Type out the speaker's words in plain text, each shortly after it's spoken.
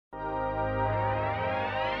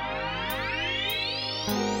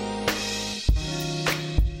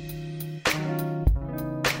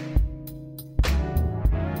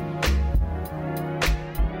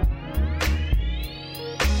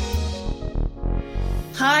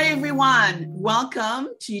Hi, everyone. Welcome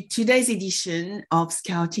to today's edition of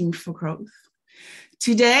Scouting for Growth.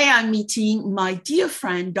 Today, I'm meeting my dear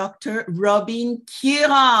friend, Dr. Robin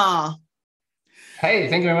Kiera. Hey,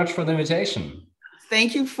 thank you very much for the invitation.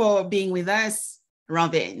 Thank you for being with us,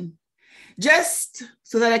 Robin. Just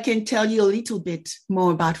so that I can tell you a little bit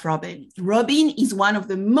more about Robin. Robin is one of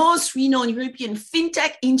the most renowned European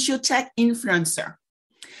fintech, insurtech influencer.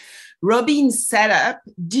 Robin set up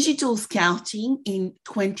digital scouting in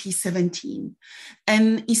 2017,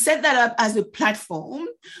 and he set that up as a platform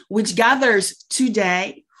which gathers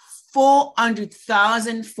today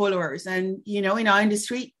 400,000 followers. And, you know, in our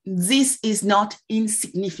industry, this is not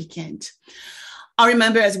insignificant. I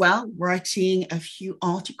remember as well writing a few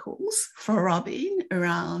articles for Robin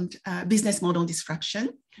around business model disruption.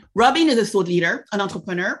 Robin is a thought leader, an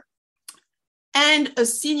entrepreneur, and a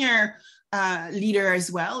senior leader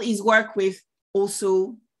as well. He's worked with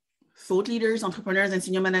also thought leaders, entrepreneurs, and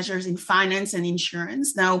senior managers in finance and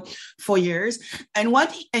insurance now for years. And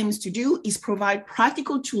what he aims to do is provide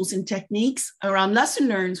practical tools and techniques around lesson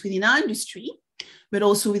learned within our industry, but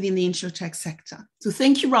also within the insurtech sector. So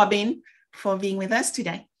thank you, Robin, for being with us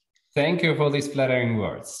today. Thank you for these flattering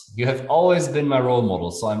words. You have always been my role model,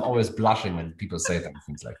 so I'm always blushing when people say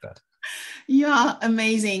things like that. Yeah,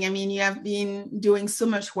 amazing. I mean, you have been doing so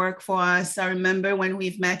much work for us. I remember when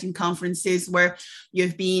we've met in conferences where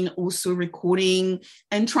you've been also recording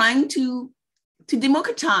and trying to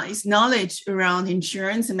democratize knowledge around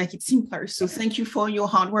insurance and make it simpler. So thank you for your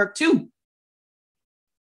hard work too.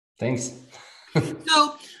 Thanks.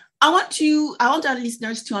 So I want our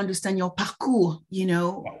listeners to understand your parcours, you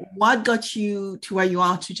know, what got you to where you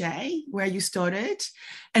are today, where you started,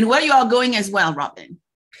 and where you are going as well, Robin.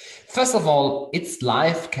 First of all, its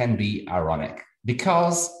life can be ironic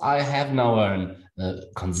because I have now a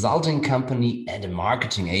consulting company and a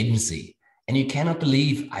marketing agency. And you cannot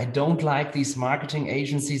believe I don't like these marketing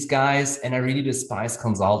agencies, guys, and I really despise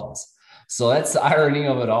consultants. So that's the irony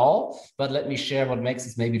of it all. But let me share what makes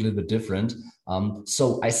this maybe a little bit different.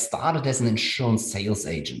 So I started as an insurance sales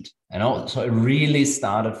agent. So I really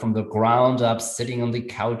started from the ground up, sitting on the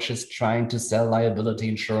couches, trying to sell liability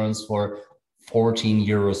insurance for 14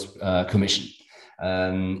 euros commission.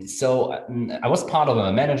 So I was part of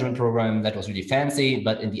a management program that was really fancy,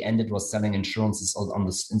 but in the end, it was selling insurances on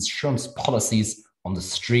the insurance policies on the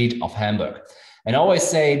street of Hamburg. And I always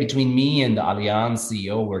say between me and the Allianz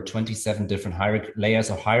CEO were 27 different layers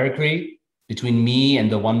of hierarchy. Between me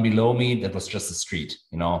and the one below me, that was just the street,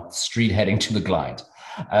 street heading to the client.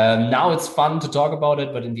 Now it's fun to talk about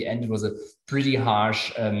it, but in the end, it was a pretty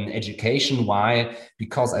harsh education. Why?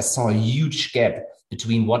 Because I saw a huge gap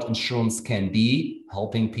between what insurance can be,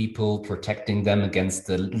 helping people, protecting them against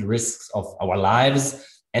the little risks of our lives,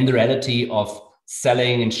 and the reality of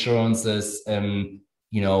selling insurances.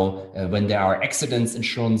 When there are accidents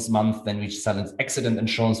insurance month, then we sell accident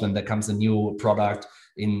insurance. When there comes a new product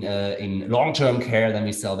in long-term care, then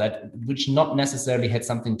we sell that, which not necessarily had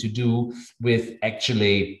something to do with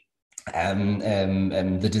actually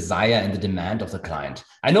the desire and the demand of the client.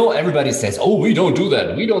 I know everybody says, oh, we don't do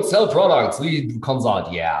that. We don't sell products. We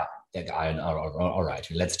consult. Yeah, all right.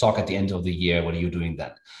 Let's talk at the end of the year. What are you doing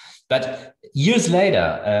then? But years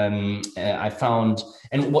later, I found,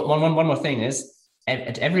 and one more thing is,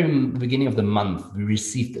 at every beginning of the month, we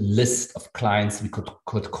received a list of clients we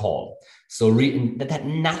could call. So that had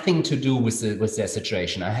nothing to do with their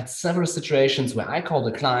situation. I had several situations where I called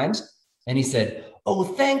a client and he said, oh,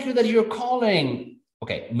 thank you that you're calling.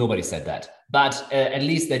 Okay, nobody said that, but at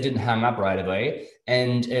least they didn't hang up right away.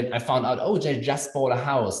 And I found out, oh, they just bought a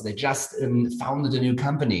house. They just founded a new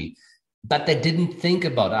company. But they didn't think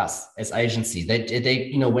about us as agency.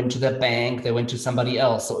 They went to their bank, they went to somebody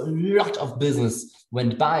else. So a lot of business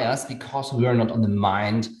went by us because we were not on the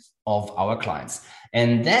mind of our clients.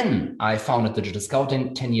 And then I founded Digital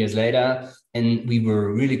Scouting 10 years later, and we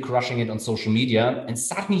were really crushing it on social media. And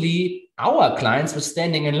suddenly our clients were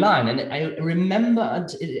standing in line. And I remember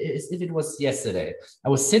as if it was yesterday, I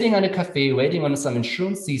was sitting on a cafe waiting on some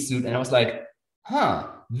insurance C-suite, and I was like,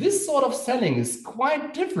 this sort of selling is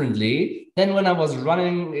quite differently than when I was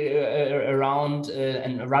running around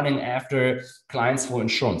and running after clients for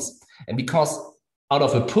insurance. And because out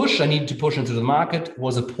of a push, I needed to push into the market,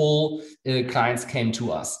 was a pull, clients came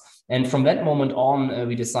to us. And from that moment on,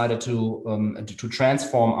 we decided to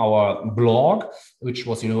transform our blog, which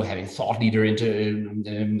was, having thought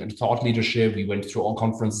leadership. We went through all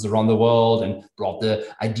conferences around the world and brought the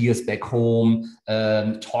ideas back home.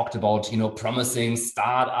 Talked about, promising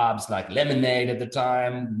startups like Lemonade at the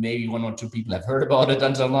time. Maybe one or two people have heard about it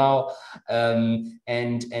until now,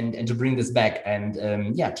 and to bring this back and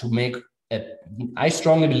to make. I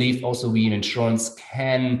strongly believe also we in insurance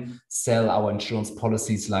can sell our insurance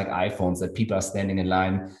policies like iPhones, that people are standing in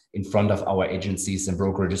line in front of our agencies and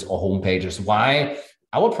brokerages or homepages. Why?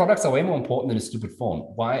 Our products are way more important than a stupid phone.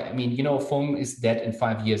 Why? I mean, phone is dead in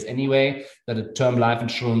 5 years anyway, that a term life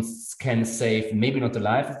insurance can save maybe not the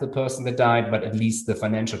life of the person that died, but at least the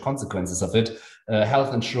financial consequences of it.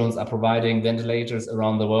 Health insurance are providing ventilators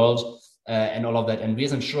around the world. And all of that. And we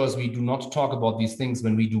as insurers, we do not talk about these things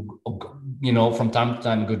when we do, from time to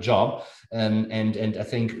time, a good job. And I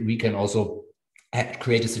think we can also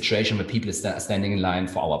create a situation where people are standing in line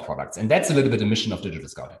for our products. And that's a little bit the mission of Digital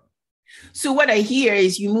Scouting. So what I hear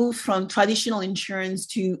is you move from traditional insurance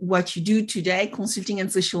to what you do today, consulting and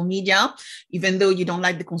social media, even though you don't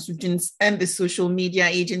like the consultants and the social media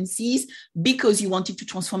agencies, because you wanted to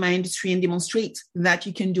transform our industry and demonstrate that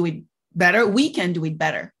you can do it better. We can do it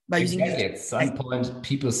better. Exactly. At some point,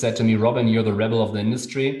 people said to me, Robin, you're the rebel of the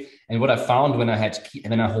industry. And what I found when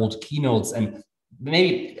I hold keynotes, and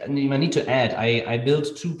maybe I need to add, I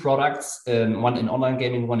built 2 products, one in online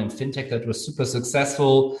gaming, one in fintech, that was super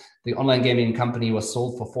successful. The online gaming company was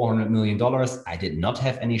sold for $400 million. I did not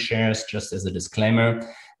have any shares, just as a disclaimer.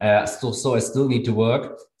 So I still need to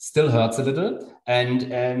work. Still hurts a little. And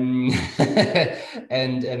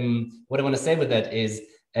what I want to say with that is,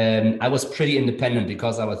 I was pretty independent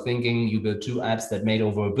because I was thinking you build 2 apps that made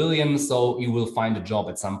over $1 billion, so you will find a job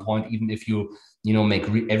at some point, even if you make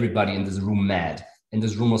everybody in this room mad. And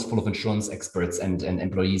this room was full of insurance experts and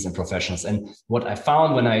employees and professionals. And what I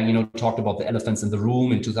found when I talked about the elephants in the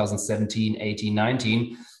room in 2017, 18,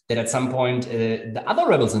 19, that at some point the other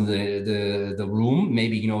rebels in the room,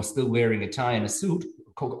 maybe still wearing a tie and a suit,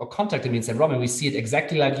 contacted me and said, Robin, we see it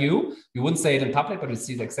exactly like you. We wouldn't say it in public, but we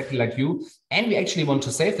see it exactly like you. And we actually want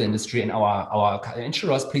to save the industry and our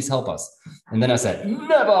insurers, please help us. And then I said,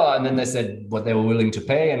 never. And then they said what they were willing to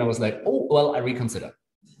pay. And I was like, oh, well, I reconsider.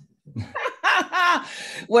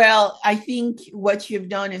 Well, I think what you've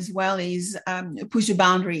done as well is push the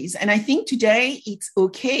boundaries. And I think today it's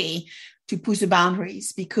okay to push the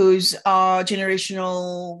boundaries because our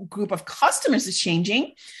generational group of customers is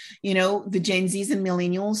changing. The Gen Zs and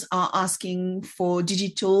millennials are asking for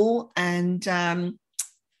digital and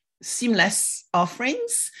seamless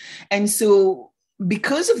offerings. And so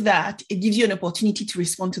because of that, it gives you an opportunity to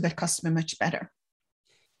respond to that customer much better.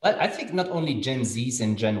 Well, I think not only Gen Zs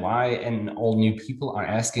and Gen Y and all new people are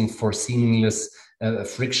asking for seamless,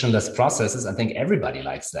 frictionless processes. I think everybody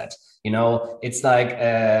likes that. It's like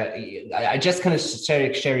I just kind of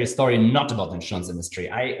share a story not about the insurance industry.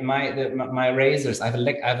 My razors. I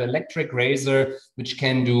have electric razor which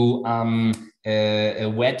can do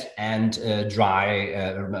wet and dry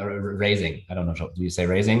raising. I don't know. Do you say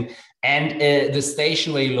raising? And the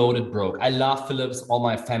station where you load it broke. I love Philips. All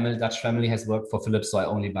my Dutch family has worked for Philips, so I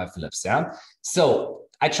only buy Philips. Yeah. So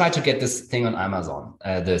I tried to get this thing on Amazon,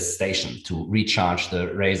 this station to recharge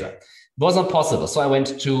the razor. It was not possible. So I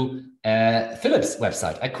went to Philips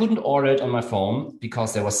website. I couldn't order it on my phone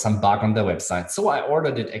because there was some bug on their website. So I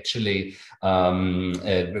ordered it actually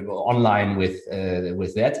online with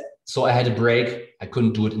that. So I had a break. I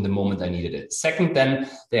couldn't do it in the moment I needed it. Second, then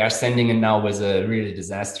they are sending it now with a really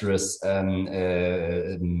disastrous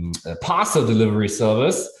parcel delivery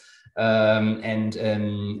service. And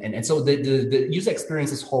so the user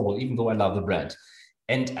experience is horrible, even though I love the brand.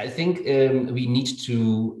 And I think we need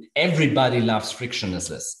to, everybody loves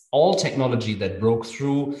frictionless. All technology that broke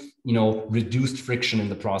through, reduced friction in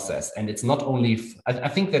the process. And it's not only, I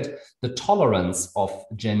think that the tolerance of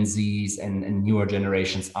Gen Zs and newer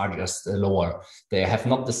generations are just lower. They have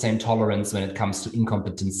not the same tolerance when it comes to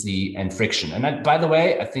incompetency and friction. And by the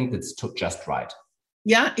way, I think that's just right.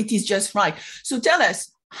 Yeah, it is just right. So tell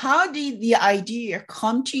us, how did the idea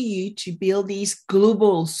come to you to build this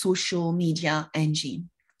global social media engine?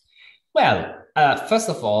 Well, first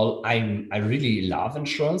of all, I really love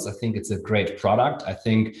insurance. I think it's a great product. I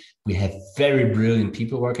think we have very brilliant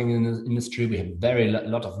people working in the industry. We have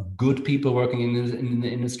lot of good people working in the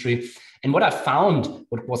industry. And what I found,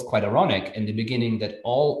 what was quite ironic in the beginning,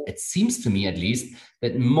 it seems to me at least,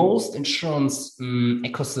 that most insurance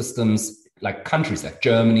ecosystems like countries like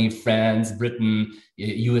Germany, France, Britain,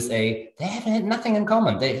 USA, they haven't had nothing in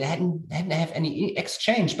common. They hadn't have any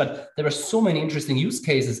exchange, but there were so many interesting use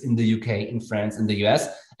cases in the UK, in France, in the US.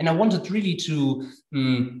 And I wanted really to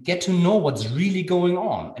get to know what's really going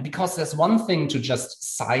on. And because there's one thing to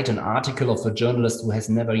just cite an article of a journalist who has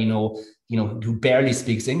never, who barely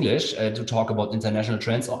speaks English to talk about international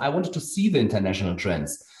trends. Or I wanted to see the international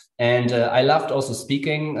trends. And I loved also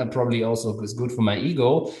speaking, probably also was good for my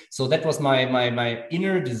ego. So that was my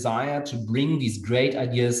inner desire to bring these great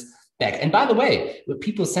ideas back. And by the way, what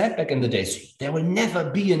people said back in the days, there will never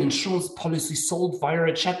be an insurance policy sold via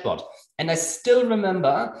a chatbot. And I still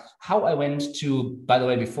remember how I went to, by the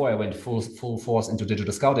way, before I went full force into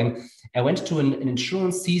digital scouting, I went to an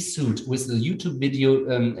insurance C-suite with the YouTube video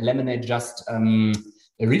Lemonade just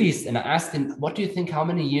released. And I asked him, what do you think, how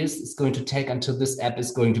many years it's going to take until this app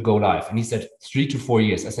is going to go live? And he said, 3 to 4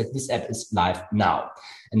 years. I said, this app is live now.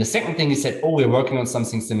 And the second thing he said, oh, we're working on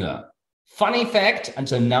something similar. Funny fact,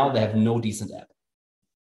 until now, they have no decent app.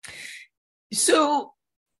 So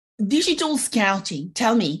digital scouting,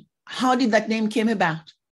 tell me, how did that name came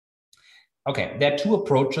about? Okay, there are two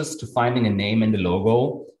approaches to finding a name and a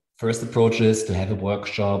logo. First approach is to have a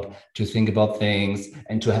workshop, to think about things,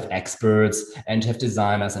 and to have experts, and to have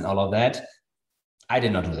designers and all of that. I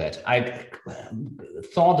did not do that. I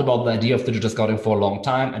thought about the idea of digital scouting for a long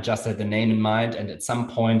time. I just had the name in mind. And at some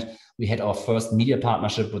point, we had our first media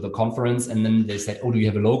partnership with a conference. And then they said, oh, do you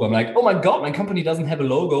have a logo? I'm like, oh my God, my company doesn't have a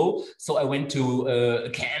logo. So I went to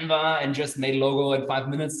Canva and just made a logo in 5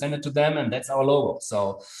 minutes, sent it to them. And that's our logo.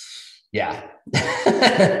 So yeah.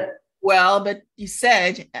 Well, but you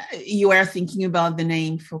said you were thinking about the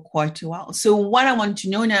name for quite a while. So what I want to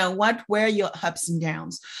know now, what were your ups and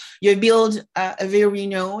downs? You built a very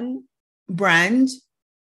renowned brand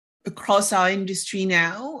across our industry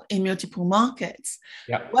now in multiple markets.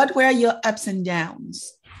 Yeah. What were your ups and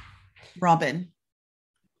downs, Robin?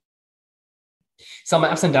 So my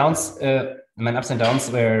ups and downs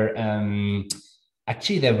were,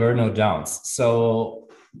 actually, there were no downs. So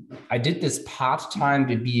I did this part-time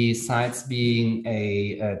besides being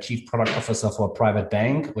a chief product officer for a private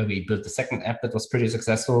bank, where we built the second app that was pretty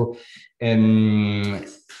successful. And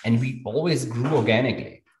we always grew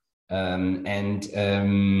organically. My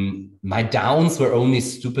downs were only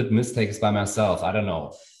stupid mistakes by myself. I don't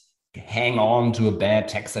know, hang on to a bad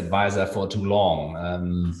tax advisor for too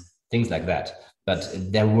long, things like that. But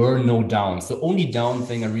there were no downs. The only down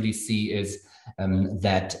thing I really see is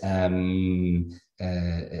that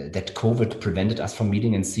COVID prevented us from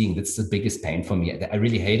meeting and seeing. That's the biggest pain for me. I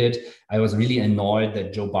really hate it. I was really annoyed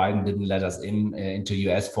that Joe Biden didn't let us into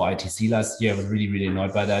US for ITC last year. I was really, really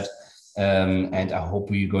annoyed by that. And I hope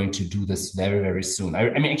we're going to do this very, very soon.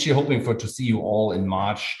 I'm actually hoping to see you all in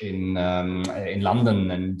March in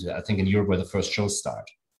London, and I think in Europe where the first shows start.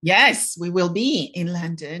 Yes, we will be in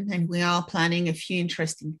London, and we are planning a few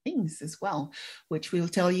interesting things as well, which we'll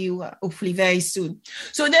tell you hopefully very soon.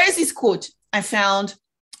 So there is this quote I found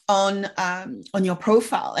on your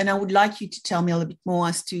profile, and I would like you to tell me a little bit more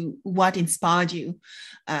as to what inspired you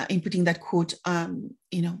in putting that quote,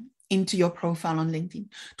 into your profile on LinkedIn.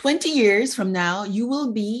 20 years from now, you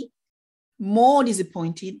will be more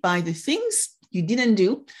disappointed by the things you didn't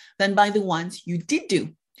do than by the ones you did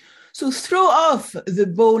do. So throw off the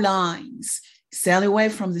bowlines, sail away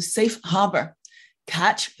from the safe harbor,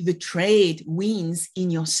 catch the trade winds in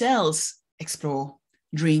your sails, explore,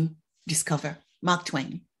 dream, discover. Mark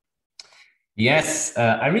Twain. Yes,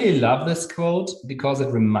 I really love this quote because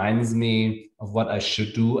it reminds me of what I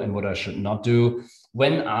should do and what I should not do.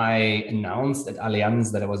 When I announced at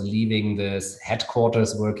Allianz that I was leaving this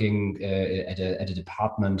headquarters working at a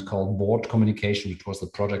department called Board Communication, which was the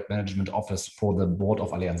project management office for the board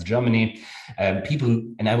of Allianz Germany, I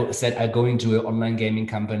said I'm going to an online gaming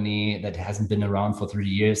company that hasn't been around for 3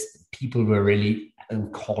 years. People were really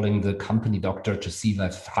calling the company doctor to see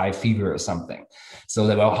like high fever or something. So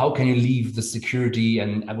they were, how can you leave the security?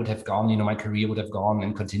 And I would have gone, my career would have gone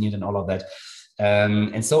and continued and all of that.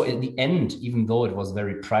 And so in the end, even though it was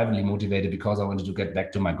very privately motivated because I wanted to get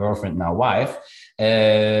back to my girlfriend, now wife,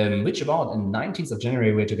 which about in 19th of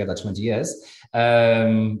January, we're together 20 years.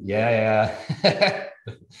 First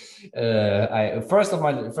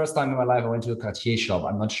time in my life, I went to a Cartier shop.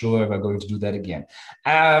 I'm not sure if I'm going to do that again.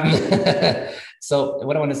 So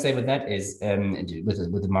what I want to say with that is,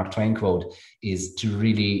 with the Mark Twain quote, is to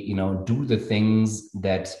really, do the things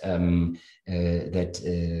that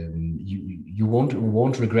you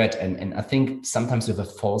won't regret. And I think sometimes you have a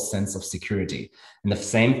false sense of security. And the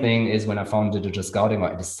same thing is when I founded digital scouting,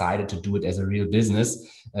 or I decided to do it as a real business,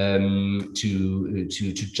 to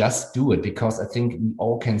just do it, because I think we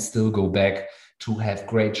all can still go back to have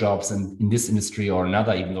great jobs in this industry or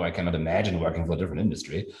another, even though I cannot imagine working for a different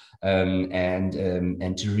industry, and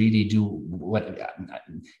to really do what,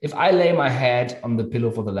 if I lay my head on the pillow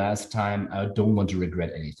for the last time, I don't want to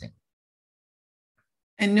regret anything.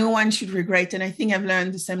 And no one should regret. And I think I've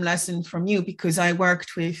learned the same lesson from you, because I worked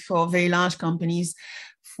for very large companies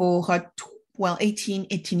for 18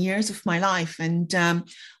 years of my life. And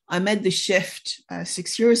I made the shift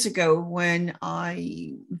 6 years ago when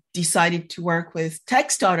I decided to work with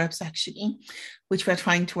tech startups, actually, which were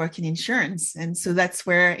trying to work in insurance. And so that's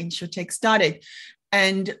where InsurTech started.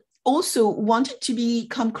 And also wanted to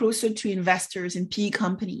become closer to investors and PE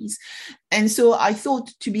companies. And so I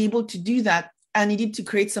thought, to be able to do that, I needed to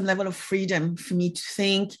create some level of freedom for me to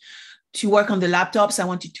think, to work on the laptops I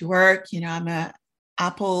wanted to work. I'm an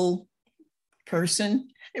Apple person.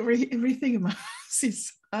 Everything in my house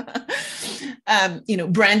is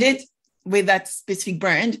branded with that specific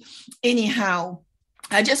brand. Anyhow,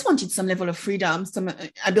 I just wanted some level of freedom, some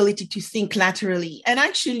ability to think laterally, and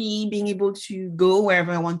actually being able to go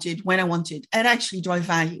wherever I wanted, when I wanted, and actually drive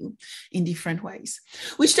value in different ways.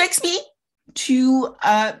 Which takes me to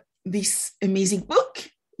this amazing book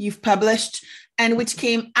you've published, and which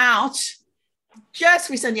came out just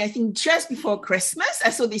recently, I think just before Christmas. I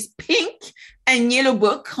saw this pink and yellow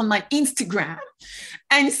book on my Instagram.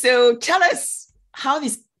 And so tell us how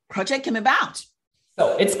this project came about.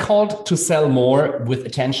 So it's called To Sell More with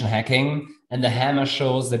Attention Hacking. And the hammer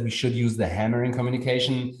shows that we should use the hammer in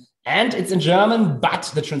communication. And it's in German,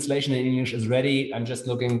 but the translation in English is ready. I'm just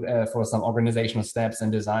looking for some organizational steps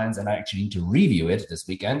and designs, and I actually need to review it this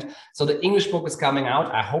weekend. So the English book is coming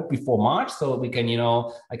out, I hope, before March, so we can,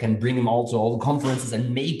 I can bring them all to all the conferences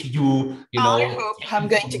and make I hope I'm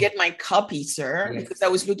going to get my copy, sir, yes. Because I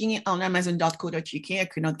was looking on Amazon.co.uk. I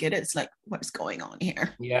could not get it. It's like, what's going on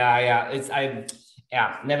here?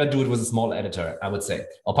 Yeah, never do it with a small editor, I would say,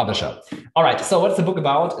 or publisher. All right, so what's the book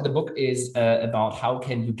about? The book is about how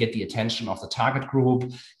can you get the attention of the target group,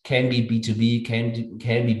 can be B2B,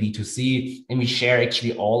 can be B2C, and we share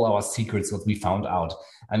actually all our secrets, what we found out.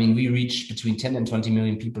 I mean, we reach between 10 and 20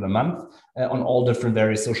 million people a month on all different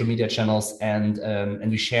various social media channels, and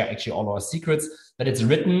we share actually all our secrets. But it's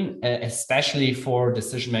written especially for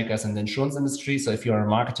decision makers in the insurance industry. So if you're a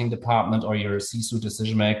marketing department or you're a C-suite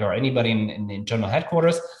decision maker or anybody in the internal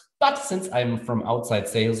headquarters, but since I'm from outside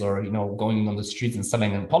sales or going on the streets and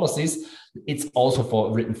selling policies, it's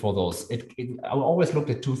also written for those. I always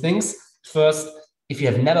looked at two things. First, if you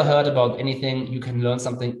have never heard about anything, you can learn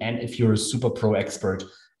something, and if you're a super pro expert,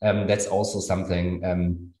 that's also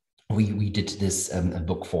something we did this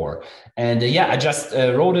book for. And I just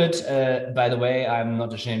wrote it. By the way, I'm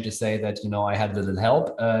not ashamed to say that, I had a little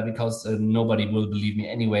help because nobody will believe me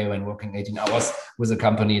anyway when working 18 hours with a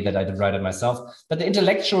company that I did write it myself. But the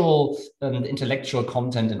intellectual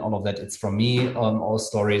content and all of that, it's from me. All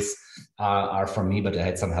stories are from me, but I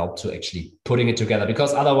had some help to actually putting it together,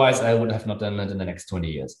 because otherwise I would have not done it in the next 20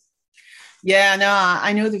 years. Yeah, no,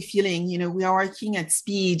 I know the feeling. We are working at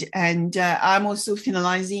speed, and I'm also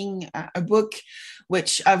finalizing a book,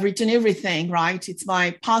 which I've written everything, right? It's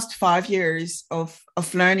my past 5 years of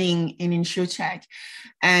learning in InsurTech.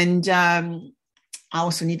 And I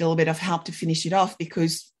also need a little bit of help to finish it off,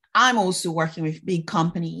 because I'm also working with big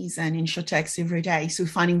companies and InsurTechs every day. So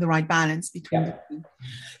finding the right balance between the two.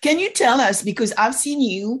 Can you tell us, because I've seen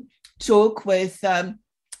you talk with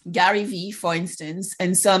Gary Vee, for instance,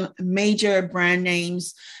 and some major brand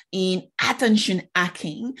names in attention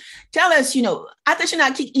hacking. Tell us, attention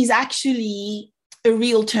hacking is actually a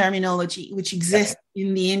real terminology which exists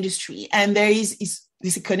in the industry. And there is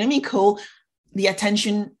this economy called the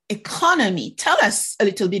attention economy. Tell us a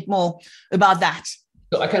little bit more about that.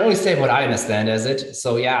 So I can only say what I understand as it.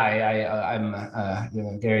 So I'm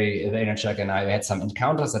Gary Vaynerchuk, and I had some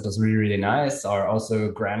encounters that was really, really nice. Or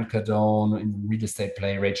also Grant Cardone in real estate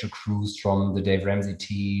play, Rachel Cruz from the Dave Ramsey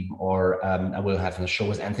team, or I will have a show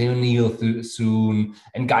with Anthony O'Neill soon,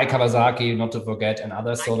 and Guy Kawasaki, not to forget, and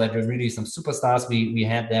others. So that were really some superstars we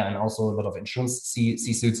had there, and also a lot of insurance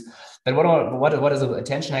C-suits. But what is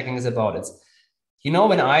attention hacking is about? It's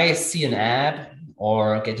when I see an ad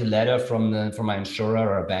or get a letter from my insurer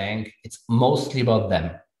or a bank, it's mostly about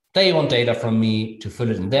them. They want data from me to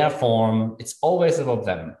fill it in their form. It's always about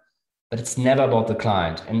them. but it's never about the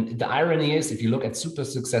client. And the irony is, if you look at super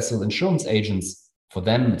successful insurance agents, for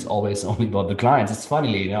them, it's always only about the clients. It's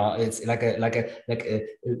funny, it's like a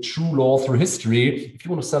true law through history. If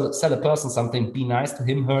you want to sell a person something, be nice to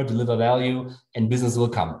him, her, deliver value, and business will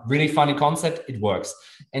come. Really funny concept. It works.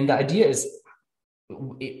 And the idea is,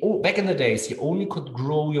 back in the days, you only could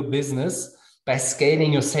grow your business by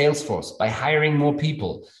scaling your sales force, by hiring more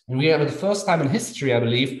people. And we are the first time in history, I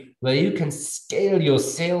believe, where you can scale your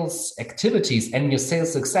sales activities and your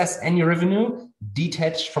sales success and your revenue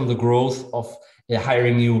detached from the growth of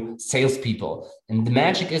hiring new salespeople. And the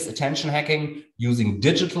magic is attention hacking using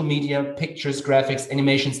digital media, pictures, graphics,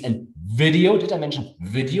 animations, and video. Did I mention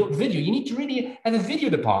video? Video. You need to really have a video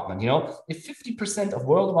department. If 50% of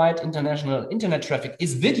worldwide international internet traffic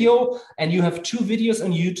is video, and you have 2 videos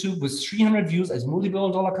on YouTube with 300 views as a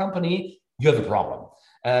multi-billion-dollar company, you have a problem.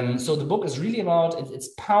 So the book is really about, it's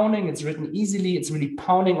pounding, it's written easily, it's really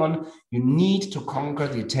pounding on, you need to conquer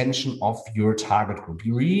the attention of your target group.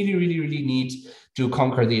 You really, really, really need to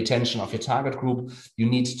conquer the attention of your target group. You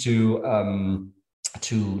need to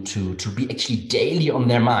be actually daily on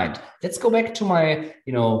their mind. Let's go back to my,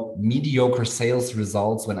 mediocre sales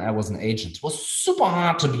results when I was an agent. It was super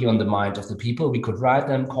hard to be on the mind of the people. We could write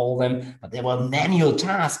them, call them, but there were manual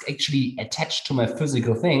tasks actually attached to my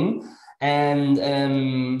physical thing. And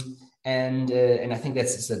I think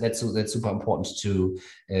that's super important to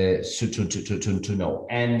know.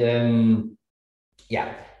 And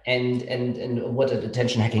And what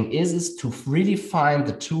attention hacking is to really find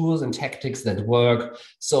the tools and tactics that work.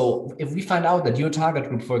 So if we find out that your target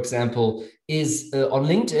group, for example, is on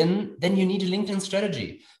LinkedIn, then you need a LinkedIn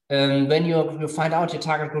strategy. When you find out your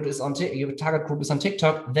target group is on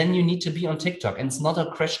TikTok, then you need to be on TikTok. And it's not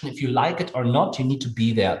a question if you like it or not, you need to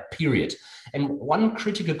be there, period. And one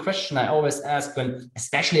critical question I always ask when,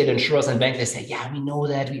 especially at insurers and banks, they say, yeah, we know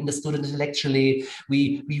that, we understood it intellectually,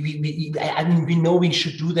 we know we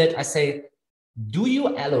should do that. I say, do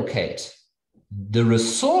you allocate the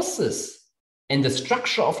resources and the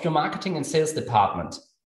structure of your marketing and sales department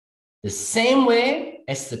the same way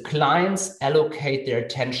as the clients allocate their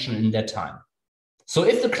attention in their time? So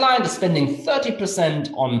if the client is spending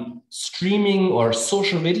 30% on streaming or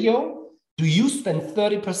social video, do you spend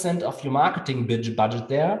 30% of your marketing budget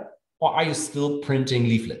there, or are you still printing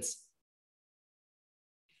leaflets?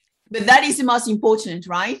 But that is the most important,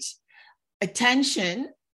 right? Attention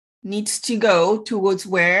needs to go towards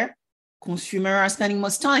where consumers are spending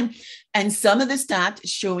most time. And some of the stats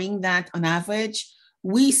showing that on average,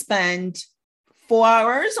 we spend 4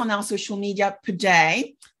 hours on our social media per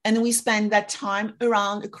day, and we spend that time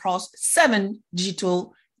around across 7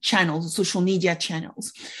 digital channels, social media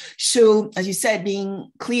channels. So, as you said, being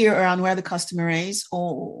clear around where the customer is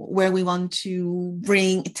or where we want to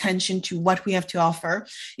bring attention to what we have to offer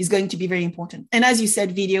is going to be very important. And as you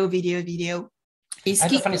said, video is I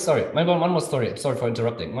have a funny story. One more story. Sorry for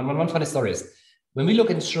interrupting. One funny story is when we look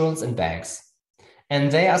at insurance and banks,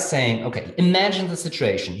 and they are saying, okay, imagine the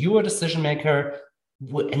situation. You are a decision maker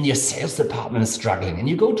and your sales department is struggling, and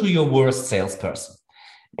you go to your worst salesperson.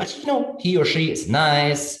 But he or she is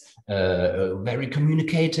nice, very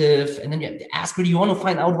communicative. And then you ask her, do you want to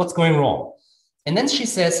find out what's going wrong? And then she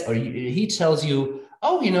says, or he tells you,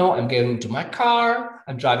 oh, I'm going to my car,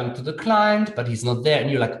 I'm driving to the client, but he's not there. And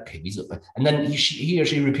you're like, okay, and then he or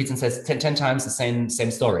she repeats and says 10 times the same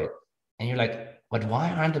story. And you're like, but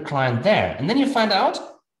why aren't the client there? And then you find out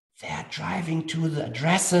they're driving to the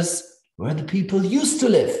addresses where the people used to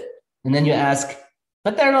live. And then you ask,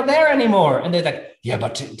 but they're not there anymore. And they're like, yeah,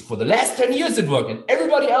 but for the last 10 years it worked and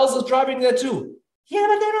everybody else is driving there too. Yeah,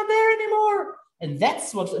 but they're not there anymore. And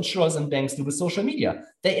that's what insurers and banks do with social media.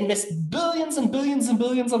 They invest billions and billions and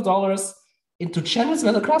billions of dollars into channels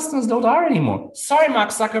where the customers don't are anymore. Sorry, Mark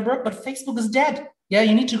Zuckerberg, but Facebook is dead. Yeah,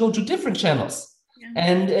 you need to go to different channels. Yeah.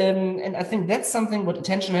 And I think that's something what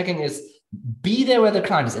attention hacking is. Be there where the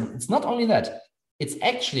client is. And it's not only that. It's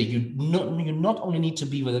actually, you not only need to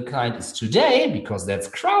be where the client is today, because that's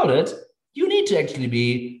crowded, you need to actually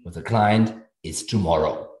be where the client is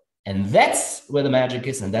tomorrow. And that's where the magic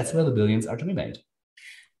is, and that's where the billions are to be made.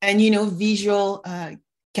 And, Visual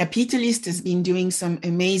Capitalist has been doing some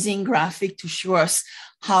amazing graphic to show us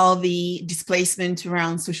how the displacement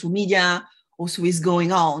around social media also is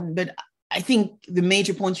going on. But I think the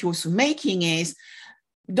major point you're also making is,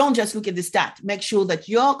 don't just look at the stat. Make sure that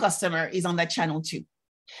your customer is on that channel too.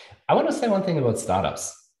 I want to say one thing about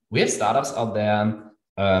startups. We have startups out there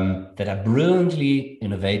that are brilliantly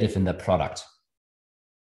innovative in their product,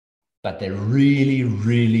 but they're really,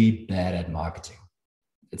 really bad at marketing.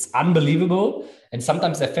 it's unbelievable. And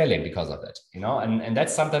sometimes they're failing because of it, and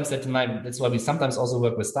that's sometimes that's why we sometimes also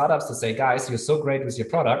work with startups to say, guys, you're so great with your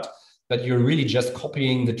product, but you're really just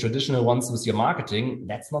copying the traditional ones with your marketing.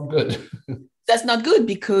 That's not good. That's not good,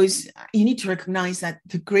 because you need to recognize that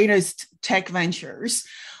the greatest tech ventures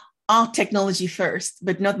are technology first,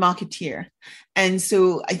 but not marketeer. And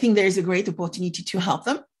so I think there's a great opportunity to help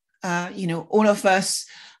them. All of us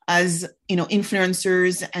as,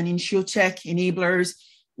 influencers and insurtech enablers,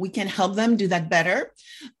 we can help them do that better.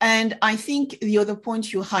 And I think the other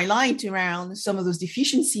point you highlight around some of those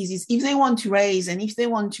deficiencies is, if they want to raise and if they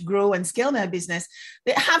want to grow and scale their business,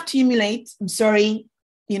 they have to emulate. I'm sorry,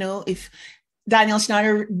 if Daniel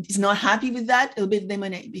Schneider is not happy with that, it'll be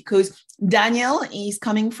lemonade, because Daniel is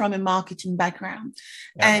coming from a marketing background.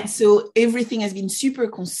 Yeah. And so everything has been super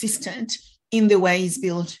consistent in the way he's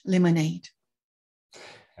built lemonade.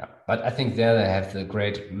 Yeah, but I think there they have the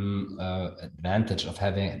great advantage of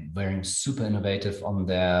being super innovative on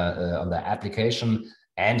their application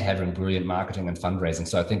and having brilliant marketing and fundraising.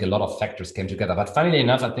 So I think a lot of factors came together. But funnily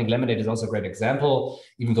enough, I think Lemonade is also a great example,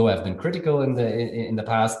 even though I've been critical in the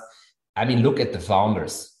past. I mean, look at the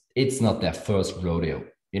founders. It's not their first rodeo.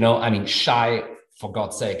 Shai, for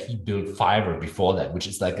God's sake, he built Fiverr before that, which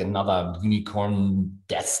is like another unicorn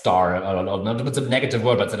Death Star. Not it's a negative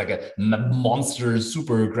word, but it's like a monster,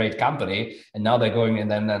 super great company. And now they're going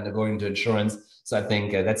they're going into insurance. So I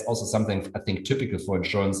think that's also something I think typical for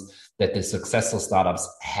insurance, that the successful startups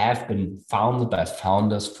have been founded by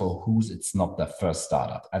founders for whose it's not their first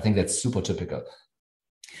startup. I think that's super typical.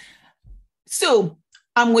 So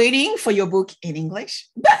I'm waiting for your book in English,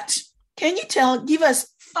 but can you give us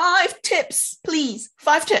 5 tips, please?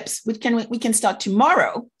 5 tips we can start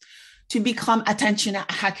tomorrow to become attention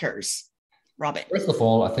hackers, Robin. First of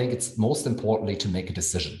all, I think it's most importantly to make a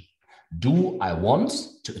decision. Do I want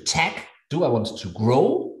to attack? Do I want to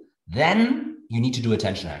grow? Then you need to do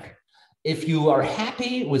attention hacking. If you are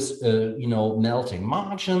happy with melting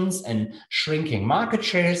margins and shrinking market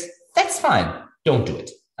shares, that's fine. Don't do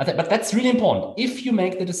it. But that's really important. If you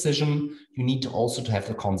make the decision, you need to also have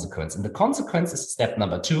the consequence. And the consequence is step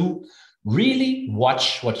number 2. Really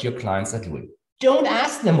watch what your clients are doing. Don't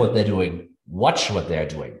ask them what they're doing. Watch what they're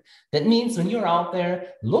doing. That means when you're out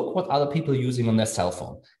there, look what other people are using on their cell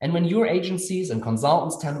phone. And when your agencies and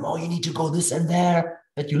consultants tell them, oh, you need to go this and there,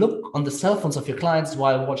 but you look on the cell phones of your clients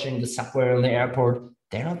while watching the subway in the airport,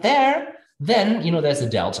 they're not there, then, there's a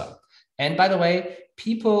delta. And by the way,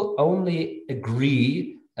 people only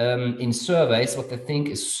agree in surveys what they think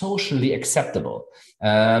is socially acceptable.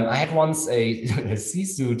 I had once a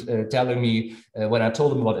C-suite telling me when I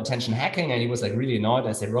told him about attention hacking, and he was like really annoyed.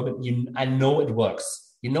 I said, Robin, I know it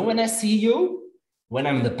works. When I see you? When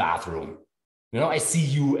I'm in the bathroom. I see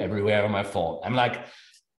you everywhere on my phone. I'm like,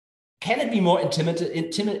 can it be more intimate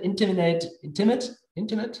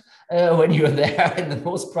when you're there in the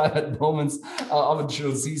most private moments of a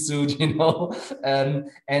true C-suite, and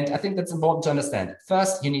I think that's important to understand.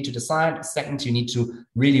 First, you need to decide. Second, you need to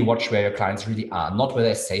really watch where your clients really are, not where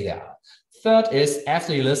they say they are. Third is,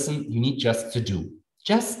 after you listen, you need just to do.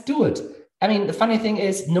 Just do it. I mean, the funny thing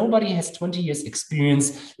is, nobody has 20 years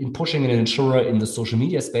experience in pushing an insurer in the social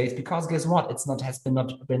media space, because guess what? Has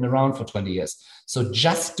not been around for 20 years. So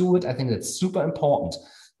just do it. I think that's super important.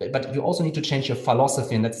 But you also need to change your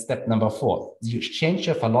philosophy, and that's step number 4. You change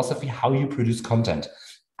your philosophy, how you produce content.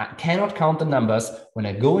 I cannot count the numbers when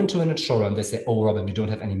I go into an insurer and they say, oh, Robin, you don't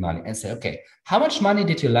have any money. And say, okay, how much money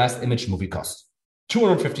did your last image movie cost?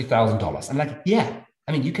 $250,000. I'm like, yeah.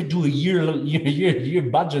 I mean, you could do a year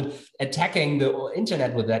budget attacking the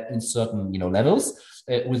internet with that in certain levels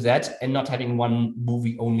with that, and not having one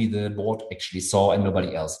movie only the board actually saw and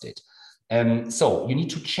nobody else did. So you need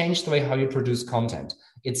to change the way how you produce content.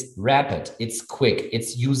 It's rapid, it's quick,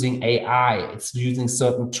 it's using AI, it's using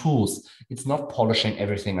certain tools. It's not polishing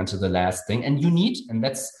everything until the last thing. And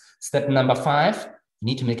that's step number 5, you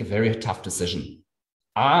need to make a very tough decision.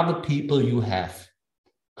 Are the people you have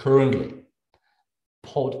currently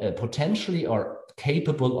potentially are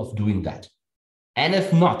capable of doing that? And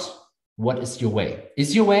if not, what is your way?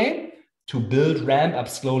 Is your way to build, ramp up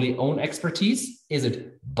slowly own expertise? Is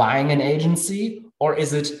it buying an agency? Or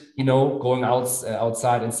is it, going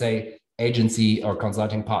outside and say, agency or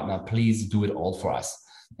consulting partner, please do it all for us?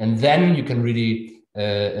 And then you can really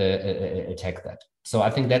attack that. So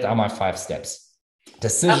I think that are my 5 steps.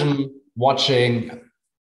 Decision, watching.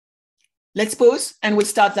 Let's pause and we'll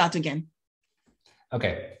start that again.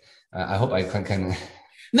 Okay. I hope I can.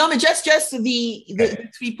 No, but just the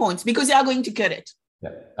 3 points, because they are going to cut it.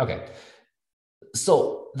 Yeah. Okay.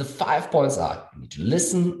 So the 5 points are: you need to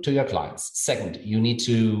listen to your clients. Second, you need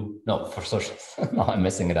to, no, for social, no, I'm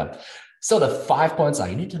messing it up. So the 5 points are: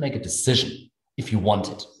 you need to make a decision if you want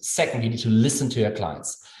it. Second, you need to listen to your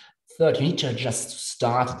clients. Third, you need to just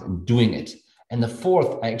start it and doing it. And the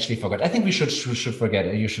fourth, I actually forgot. I think we should forget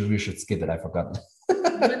it. We should skip it. I forgot.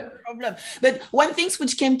 No problem. But one thing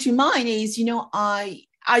which came to mind is, I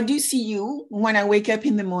do see you when I wake up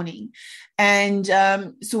in the morning. And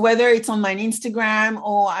so whether it's on my Instagram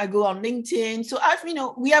or I go on LinkedIn, so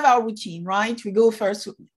we have our routine, right? We go first.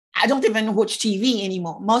 I don't even watch TV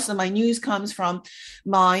anymore. Most of my news comes from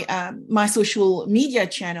my social media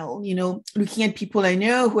channel, looking at people I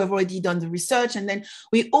know who have already done the research. And then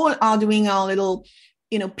we all are doing our little,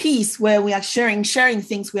 piece where we are sharing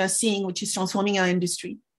things we are seeing, which is transforming our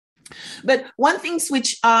industry. But one thing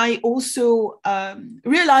which I also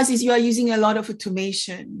realize is you are using a lot of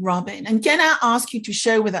automation, Robin. And can I ask you to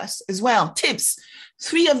share with us as well tips,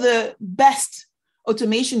 3 of the best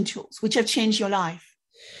automation tools which have changed your life?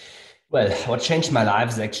 Well, what changed my life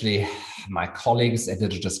is actually my colleagues at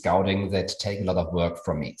Digital Scouting that take a lot of work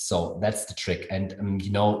from me. So that's the trick. And,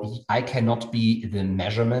 I cannot be the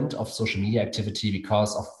measurement of social media activity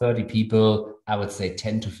because of 30 people. I would say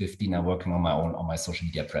 10 to 15 are working on my own, on my social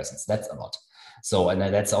media presence. That's a lot. So, and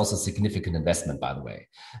that's also a significant investment, by the way.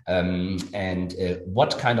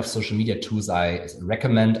 What kind of social media tools I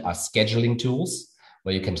recommend are scheduling tools,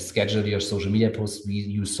 where you can schedule your social media posts. We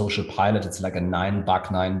use Social Pilot. It's like a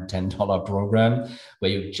 $10 program where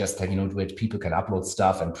you just have, where people can upload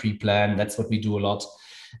stuff and pre-plan. That's what we do a lot.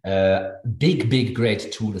 Big,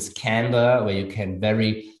 great tool is Canva, where you can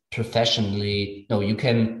very professionally,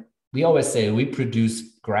 we always say we produce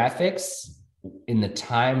graphics in the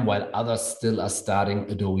time while others still are starting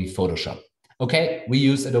Adobe Photoshop. Okay, we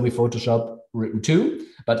use Adobe Photoshop written too,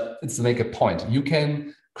 but it's to make a point. You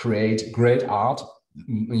can create great art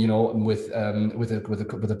with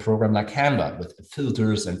a program like Canva with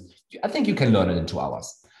filters, and I think you can learn it in 2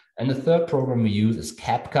 hours. And the third program we use is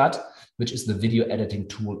CapCut, which is the video editing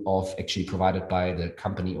tool actually provided by the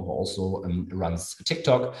company who also runs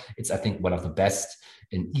TikTok. It's, I think, one of the best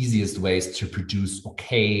and easiest ways to produce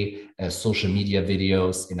social media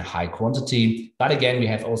videos in a high quantity. But again, we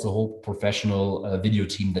have also a whole professional video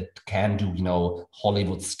team that can do,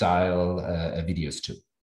 Hollywood style videos too.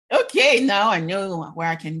 Okay, now I know where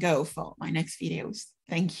I can go for my next videos.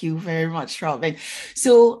 Thank you very much, Robin.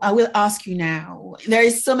 So I will ask you now. There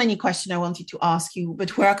is so many questions I wanted to ask you,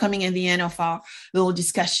 but we're coming at the end of our little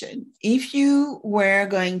discussion. If you were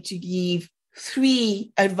going to give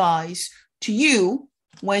 3 advice to you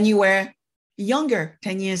when you were younger,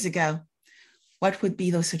 10 years ago, what would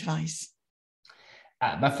be those advice?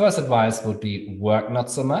 My first advice would be work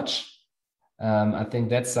not so much. I think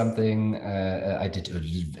that's something I did,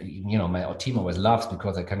 my team always laughs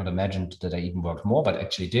because I cannot imagine that I even worked more, but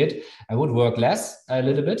actually did. I would work less a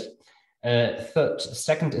little bit.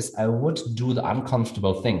 Second is I would do the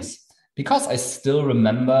uncomfortable things, because I still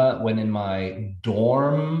remember when in my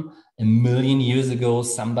dorm a million years ago,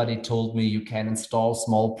 somebody told me you can install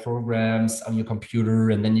small programs on your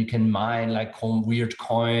computer and then you can mine like weird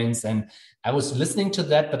coins. And I was listening to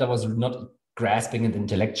that, but I was not grasping it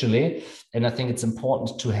intellectually. And I think it's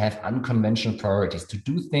important to have unconventional priorities, to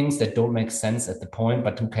do things that don't make sense at the point,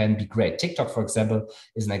 but who can be great. TikTok, for example,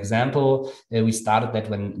 is an example. We started that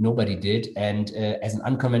when nobody did, and as an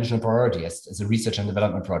unconventional priority, as a research and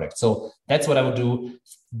development product. So that's what I would do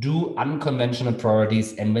unconventional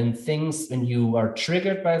priorities. And when you are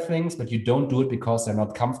triggered by things, but you don't do it because they're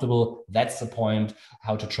not comfortable, that's the point,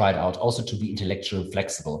 how to try it out. Also to be intellectually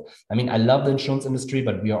flexible. I mean, I love the insurance industry,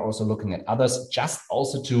 but we are also looking at others, just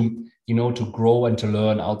also to grow and to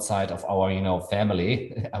learn outside of our,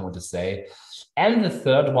 family, I want to say. And the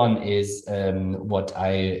third one is what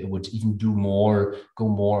I would even do more, go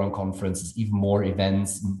more on conferences, even more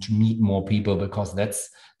events, to meet more people, because that's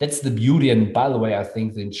the beauty. And by the way, I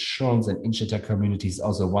think the insurance and InsurTech community is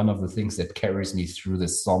also one of the things that carries me through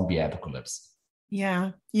this zombie apocalypse.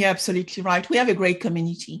 Yeah, you're absolutely right. We have a great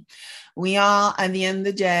community. We are, at the end of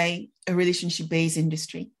the day, a relationship-based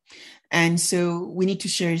industry. And so we need to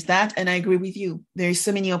share that. And I agree with you. There are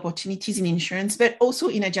so many opportunities in insurance, but also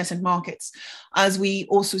in adjacent markets, as we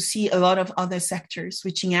also see a lot of other sectors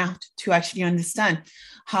reaching out to actually understand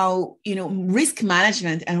how, risk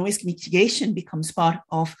management and risk mitigation becomes part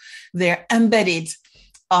of their embedded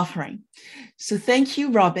offering. So thank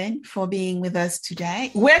you, Robin, for being with us today.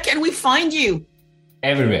 Where can we find you?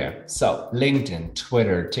 Everywhere. So LinkedIn,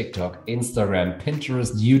 Twitter, TikTok, Instagram,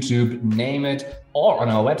 Pinterest, YouTube, name it, or on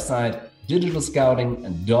our website,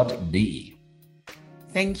 digitalscouting.de.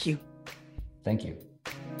 Thank you. Thank you.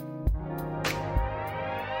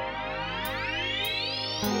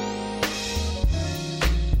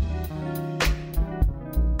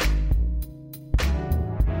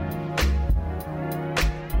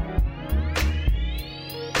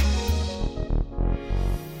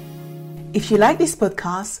 If you like this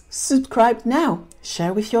podcast, subscribe now,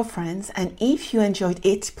 share with your friends, and if you enjoyed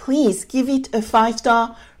it, please give it a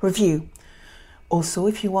 5-star review. Also,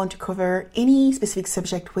 if you want to cover any specific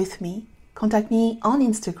subject with me, contact me on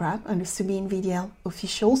Instagram under Sabine VDL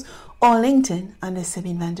Officials or LinkedIn under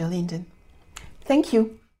Sabine van der Linden. Thank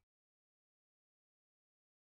you.